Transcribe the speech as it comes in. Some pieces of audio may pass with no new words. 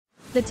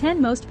The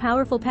 10 most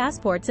powerful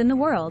passports in the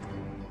world.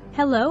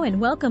 Hello and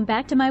welcome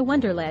back to my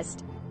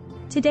Wonderlist.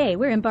 Today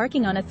we're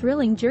embarking on a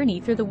thrilling journey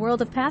through the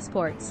world of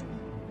passports.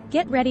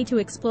 Get ready to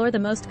explore the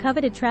most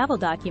coveted travel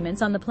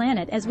documents on the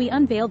planet as we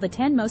unveil the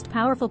 10 most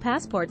powerful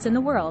passports in the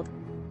world.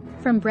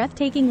 From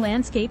breathtaking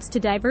landscapes to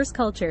diverse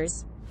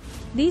cultures,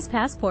 these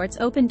passports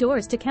open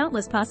doors to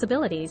countless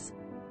possibilities.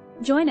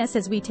 Join us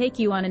as we take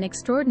you on an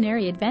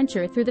extraordinary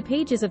adventure through the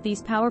pages of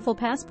these powerful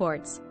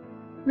passports,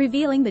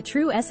 revealing the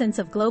true essence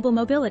of global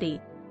mobility.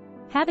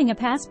 Having a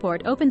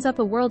passport opens up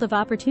a world of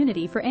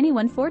opportunity for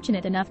anyone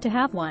fortunate enough to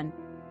have one.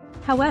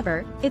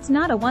 However, it's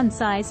not a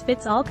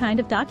one-size-fits-all kind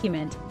of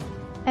document,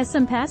 as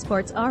some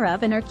passports are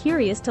of and are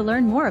curious to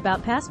learn more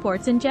about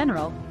passports in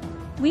general.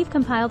 We've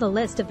compiled a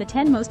list of the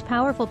 10 most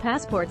powerful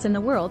passports in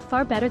the world,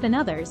 far better than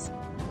others.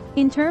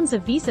 In terms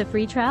of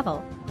visa-free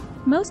travel,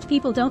 most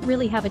people don't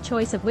really have a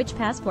choice of which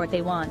passport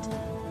they want,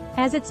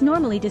 as it's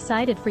normally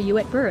decided for you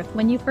at birth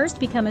when you first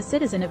become a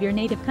citizen of your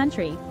native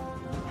country.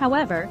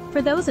 However,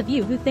 for those of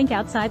you who think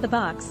outside the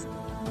box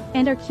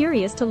and are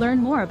curious to learn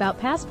more about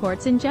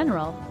passports in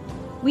general,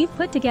 we've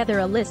put together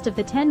a list of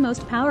the 10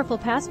 most powerful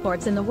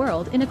passports in the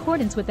world in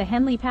accordance with the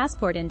Henley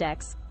Passport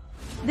Index.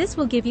 This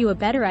will give you a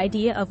better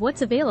idea of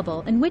what's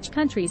available and which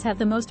countries have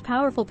the most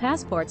powerful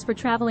passports for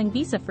traveling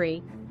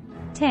visa-free.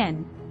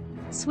 10.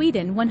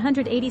 Sweden.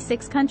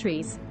 186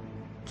 countries.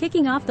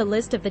 Kicking off the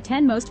list of the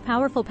 10 most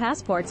powerful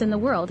passports in the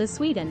world is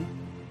Sweden.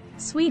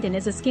 Sweden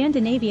is a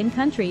Scandinavian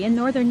country in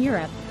Northern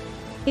Europe.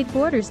 It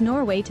borders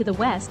Norway to the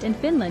west and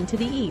Finland to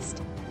the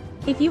east.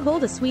 If you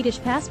hold a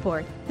Swedish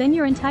passport, then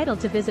you're entitled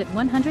to visit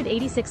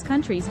 186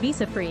 countries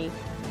visa-free.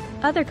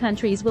 Other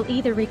countries will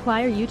either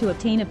require you to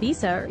obtain a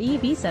visa or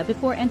e-visa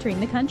before entering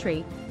the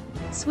country.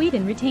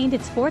 Sweden retained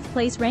its 4th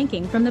place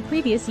ranking from the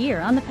previous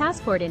year on the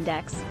Passport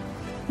Index.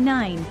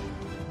 9.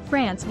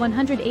 France.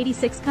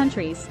 186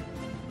 countries.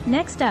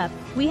 Next up,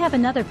 we have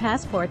another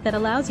passport that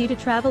allows you to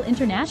travel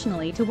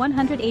internationally to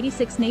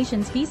 186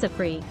 nations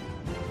visa-free.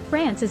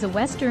 France is a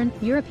Western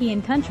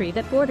European country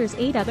that borders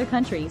 8 other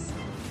countries: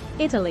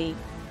 Italy,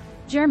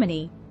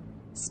 Germany,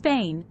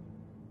 Spain,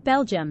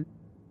 Belgium,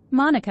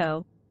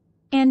 Monaco,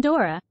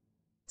 Andorra,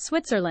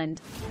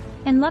 Switzerland,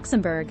 and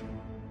Luxembourg.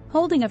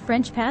 Holding a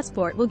French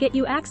passport will get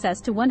you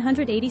access to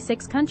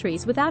 186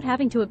 countries without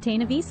having to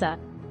obtain a visa.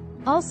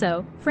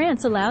 Also,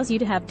 France allows you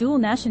to have dual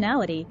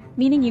nationality,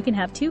 meaning you can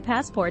have 2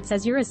 passports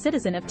as you're a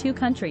citizen of 2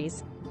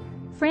 countries.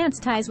 France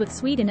ties with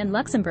Sweden and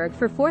Luxembourg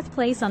for 4th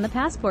place on the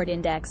Passport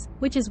Index,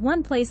 which is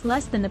 1 place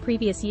less than the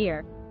previous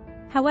year.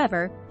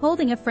 However,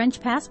 holding a French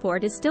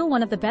passport is still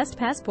one of the best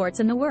passports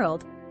in the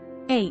world.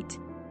 8.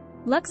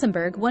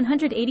 Luxembourg.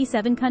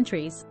 187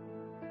 countries.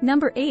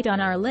 Number 8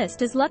 on our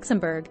list is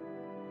Luxembourg.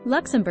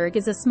 Luxembourg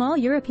is a small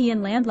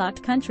European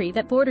landlocked country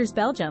that borders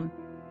Belgium,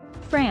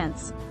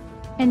 France,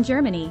 and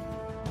Germany.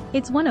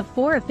 It's one of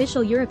 4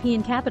 official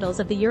European capitals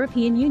of the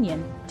European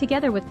Union,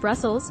 together with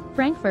Brussels,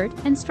 Frankfurt,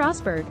 and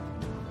Strasbourg.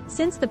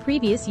 Since the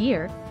previous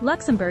year,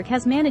 Luxembourg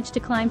has managed to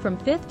climb from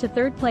 5th to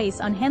 3rd place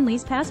on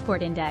Henley's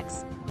Passport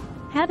Index.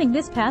 Having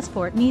this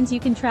passport means you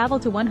can travel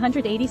to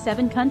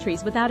 187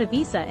 countries without a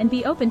visa and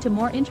be open to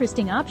more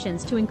interesting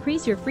options to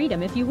increase your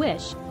freedom if you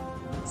wish.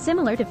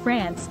 Similar to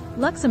France,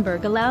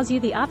 Luxembourg allows you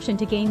the option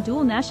to gain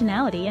dual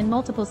nationality and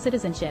multiple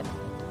citizenship.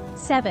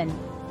 7.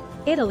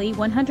 Italy.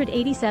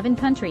 187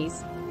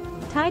 countries.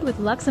 Tied with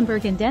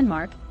Luxembourg and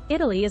Denmark,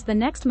 Italy is the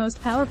next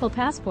most powerful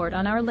passport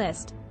on our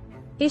list.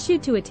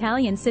 Issued to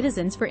Italian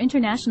citizens for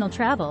international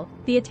travel,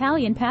 the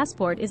Italian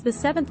passport is the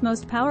 7th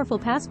most powerful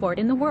passport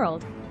in the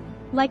world.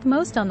 Like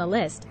most on the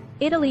list,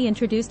 Italy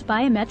introduced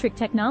biometric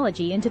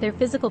technology into their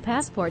physical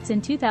passports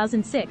in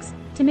 2006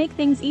 to make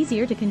things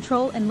easier to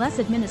control and less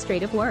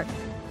administrative work.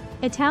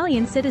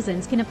 Italian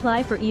citizens can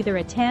apply for either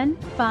a 10,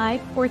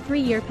 5, or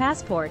 3-year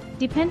passport,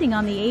 depending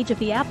on the age of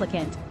the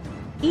applicant.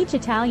 Each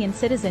Italian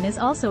citizen is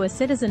also a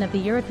citizen of the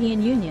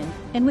European Union,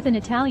 and with an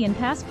Italian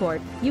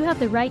passport, you have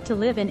the right to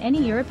live in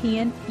any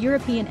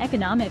European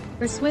Economic,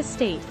 or Swiss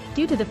state,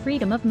 due to the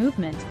freedom of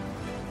movement.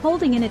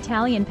 Holding an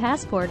Italian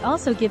passport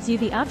also gives you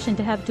the option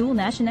to have dual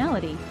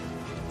nationality.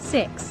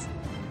 6.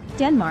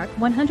 Denmark.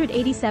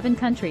 187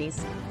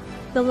 countries.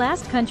 The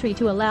last country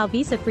to allow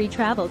visa-free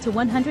travel to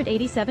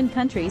 187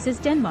 countries is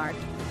Denmark.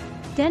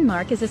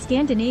 Denmark is a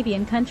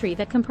Scandinavian country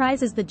that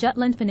comprises the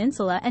Jutland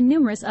Peninsula and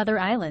numerous other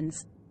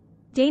islands.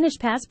 Danish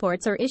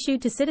passports are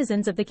issued to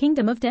citizens of the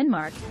Kingdom of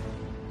Denmark.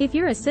 If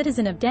you're a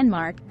citizen of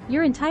Denmark,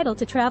 you're entitled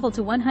to travel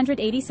to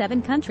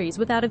 187 countries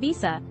without a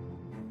visa.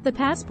 The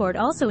passport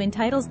also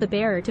entitles the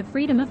bearer to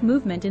freedom of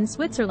movement in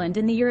Switzerland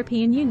and the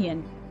European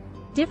Union.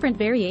 Different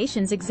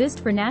variations exist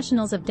for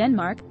nationals of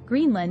Denmark,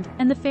 Greenland,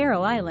 and the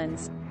Faroe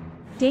Islands.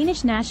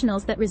 Danish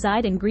nationals that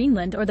reside in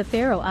Greenland or the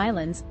Faroe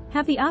Islands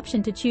have the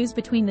option to choose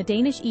between the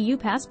Danish EU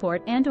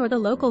passport and/or the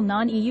local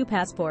non-EU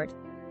passport.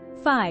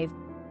 5.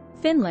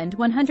 Finland.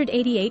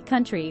 188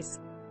 countries.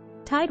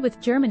 Tied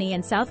with Germany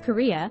and South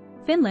Korea,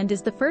 Finland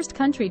is the first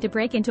country to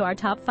break into our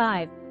top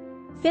 5.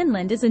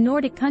 Finland is a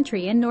Nordic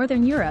country in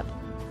Northern Europe.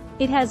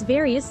 It has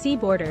various sea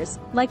borders,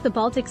 like the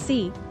Baltic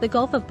Sea, the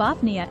Gulf of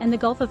Bothnia and the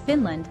Gulf of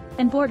Finland,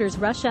 and borders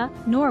Russia,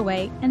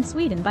 Norway, and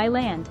Sweden by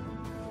land.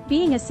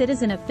 Being a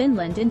citizen of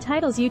Finland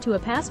entitles you to a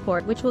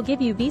passport which will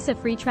give you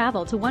visa-free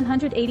travel to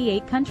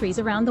 188 countries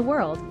around the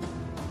world.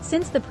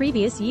 Since the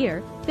previous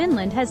year,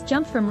 Finland has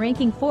jumped from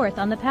ranking 4th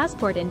on the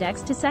passport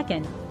index to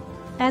 2nd.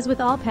 As with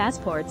all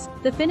passports,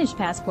 the Finnish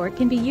passport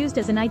can be used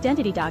as an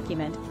identity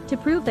document to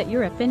prove that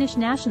you're a Finnish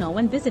national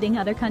when visiting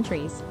other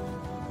countries.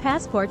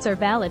 Passports are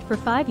valid for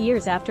 5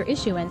 years after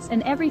issuance,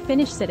 and every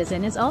Finnish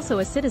citizen is also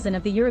a citizen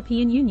of the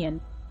European Union.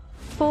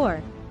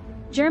 4.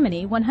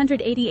 Germany,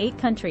 188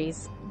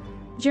 countries.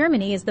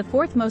 Germany is the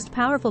 4th most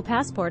powerful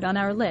passport on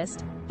our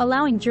list,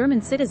 allowing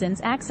German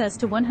citizens access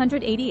to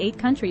 188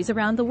 countries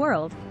around the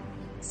world.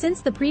 Since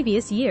the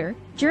previous year,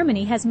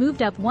 Germany has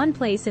moved up 1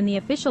 place in the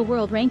official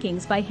world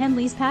rankings by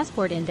Henley's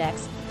Passport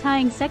Index,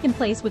 tying 2nd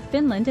place with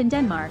Finland and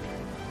Denmark.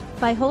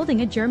 By holding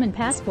a German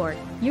passport,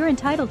 you're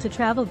entitled to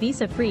travel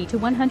visa-free to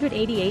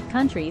 188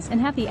 countries and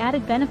have the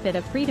added benefit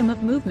of freedom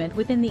of movement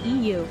within the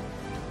EU.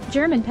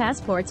 German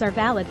passports are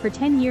valid for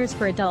 10 years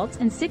for adults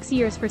and 6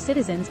 years for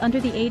citizens under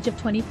the age of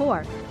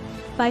 24.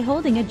 By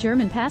holding a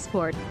German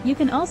passport, you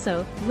can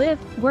also live,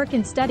 work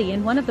and study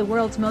in one of the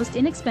world's most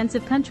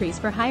inexpensive countries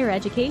for higher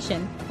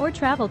education, or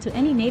travel to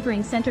any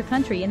neighboring center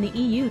country in the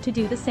EU to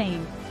do the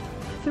same.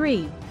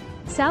 3.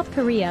 South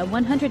Korea,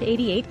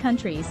 188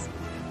 countries.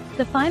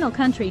 The final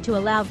country to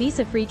allow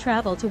visa-free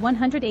travel to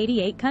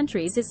 188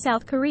 countries is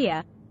South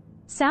Korea.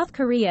 South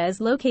Korea is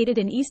located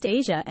in East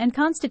Asia and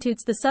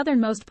constitutes the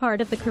southernmost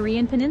part of the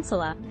Korean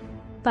peninsula.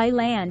 By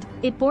land,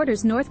 it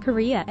borders North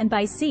Korea, and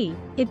by sea,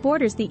 it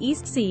borders the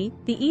East Sea,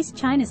 the East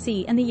China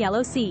Sea and the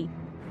Yellow Sea.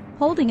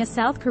 Holding a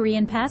South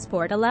Korean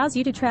passport allows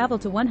you to travel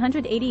to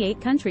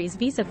 188 countries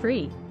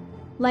visa-free.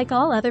 Like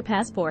all other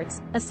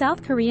passports, a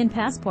South Korean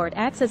passport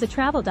acts as a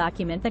travel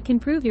document that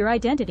can prove your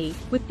identity,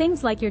 with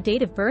things like your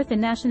date of birth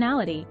and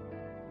nationality.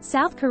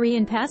 South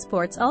Korean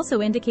passports also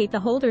indicate the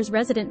holder's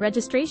resident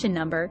registration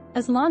number,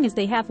 as long as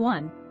they have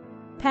one.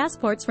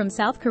 Passports from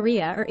South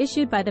Korea are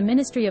issued by the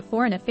Ministry of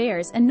Foreign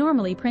Affairs and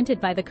normally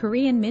printed by the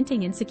Korean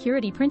Minting and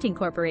Security Printing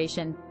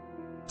Corporation.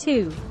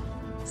 2.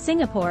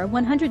 Singapore,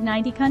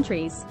 190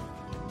 countries.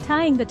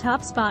 Tying the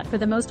top spot for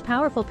the most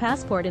powerful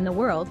passport in the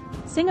world,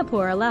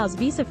 Singapore allows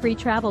visa-free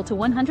travel to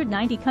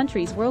 190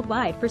 countries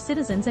worldwide for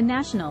citizens and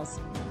nationals.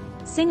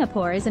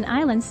 Singapore is an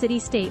island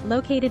city-state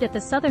located at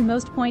the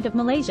southernmost point of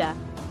Malaysia.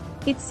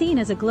 It's seen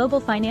as a global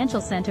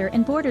financial center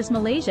and borders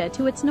Malaysia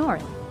to its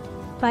north.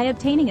 By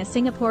obtaining a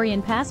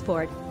Singaporean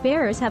passport,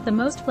 bearers have the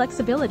most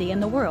flexibility in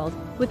the world,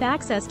 with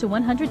access to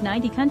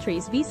 190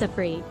 countries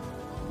visa-free.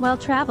 While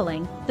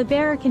traveling, the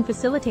bearer can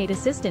facilitate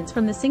assistance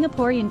from the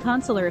Singaporean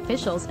consular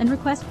officials and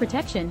request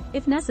protection,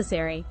 if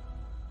necessary.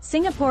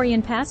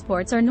 Singaporean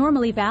passports are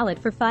normally valid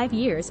for 5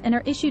 years and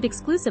are issued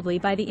exclusively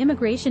by the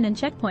Immigration and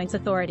Checkpoints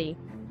Authority.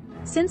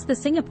 Since the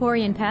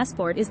Singaporean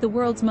passport is the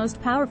world's most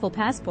powerful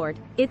passport,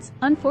 it's,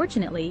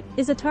 unfortunately,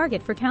 is a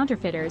target for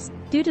counterfeiters,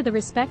 due to the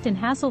respect and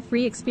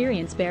hassle-free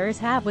experience bearers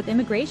have with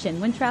immigration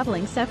when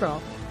traveling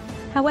several.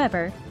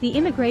 However, the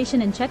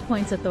Immigration and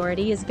Checkpoints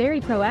Authority is very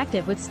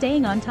proactive with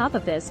staying on top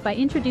of this by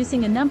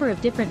introducing a number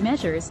of different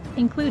measures,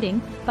 including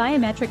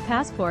biometric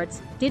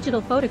passports,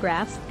 digital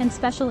photographs, and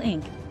special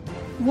ink.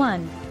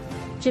 1.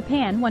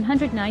 Japan,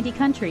 190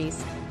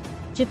 countries.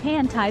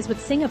 Japan ties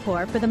with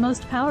Singapore for the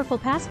most powerful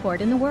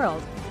passport in the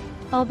world.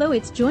 Although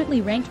it's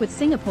jointly ranked with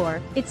Singapore,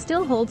 it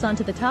still holds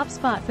onto the top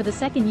spot for the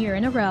 2nd year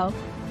in a row.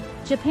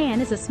 Japan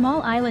is a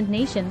small island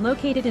nation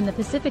located in the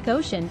Pacific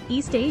Ocean,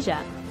 East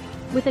Asia.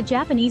 With a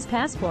Japanese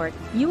passport,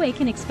 UA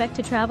can expect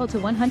to travel to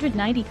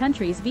 190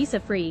 countries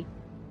visa-free.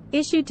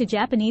 Issued to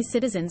Japanese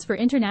citizens for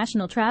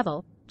international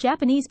travel,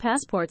 Japanese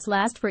passports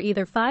last for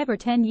either 5 or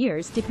 10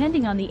 years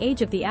depending on the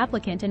age of the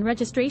applicant and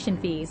registration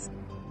fees.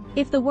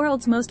 If the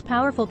world's most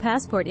powerful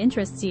passport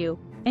interests you,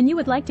 and you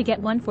would like to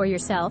get one for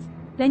yourself,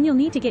 then you'll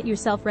need to get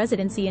yourself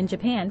residency in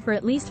Japan for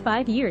at least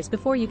 5 years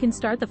before you can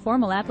start the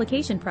formal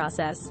application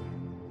process.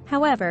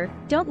 However,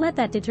 don't let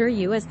that deter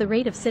you, as the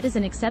rate of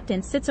citizen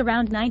acceptance sits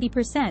around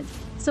 90%,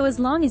 so as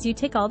long as you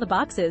tick all the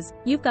boxes,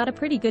 you've got a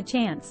pretty good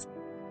chance.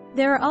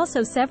 There are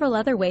also several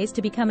other ways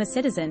to become a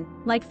citizen,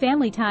 like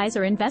family ties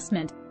or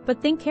investment,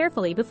 but think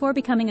carefully before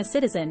becoming a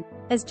citizen,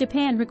 as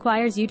Japan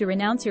requires you to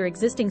renounce your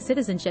existing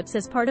citizenships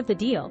as part of the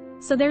deal,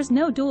 so there's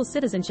no dual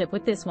citizenship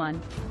with this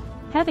one.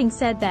 Having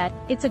said that,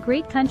 it's a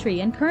great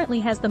country and currently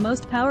has the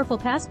most powerful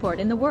passport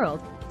in the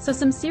world, so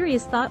some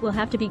serious thought will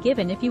have to be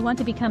given if you want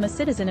to become a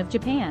citizen of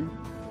Japan.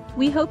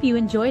 We hope you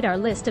enjoyed our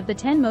list of the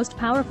 10 most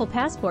powerful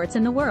passports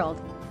in the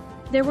world.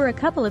 There were a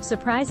couple of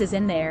surprises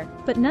in there,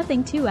 but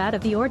nothing too out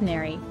of the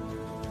ordinary.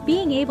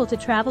 Being able to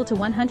travel to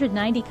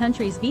 190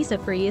 countries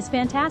visa-free is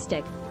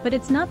fantastic, but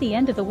it's not the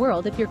end of the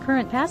world if your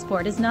current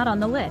passport is not on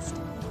the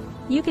list.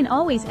 You can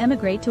always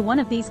emigrate to one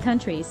of these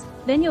countries,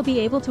 then you'll be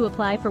able to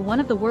apply for one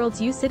of the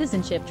world's EU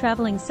citizenship,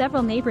 traveling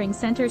several neighboring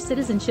centers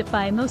citizenship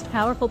by most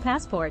powerful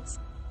passports.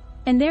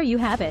 And there you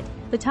have it,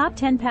 the top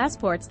 10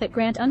 passports that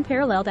grant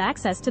unparalleled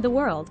access to the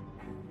world.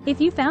 If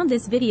you found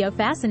this video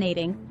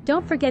fascinating,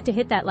 don't forget to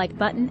hit that like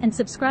button and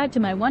subscribe to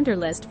my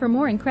Wonderlist for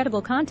more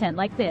incredible content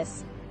like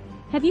this.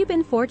 Have you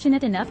been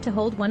fortunate enough to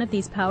hold one of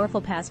these powerful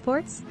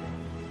passports?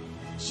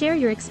 Share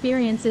your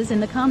experiences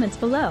in the comments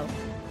below.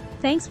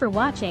 Thanks for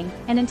watching,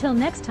 and until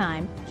next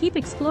time, keep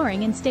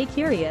exploring and stay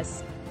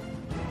curious.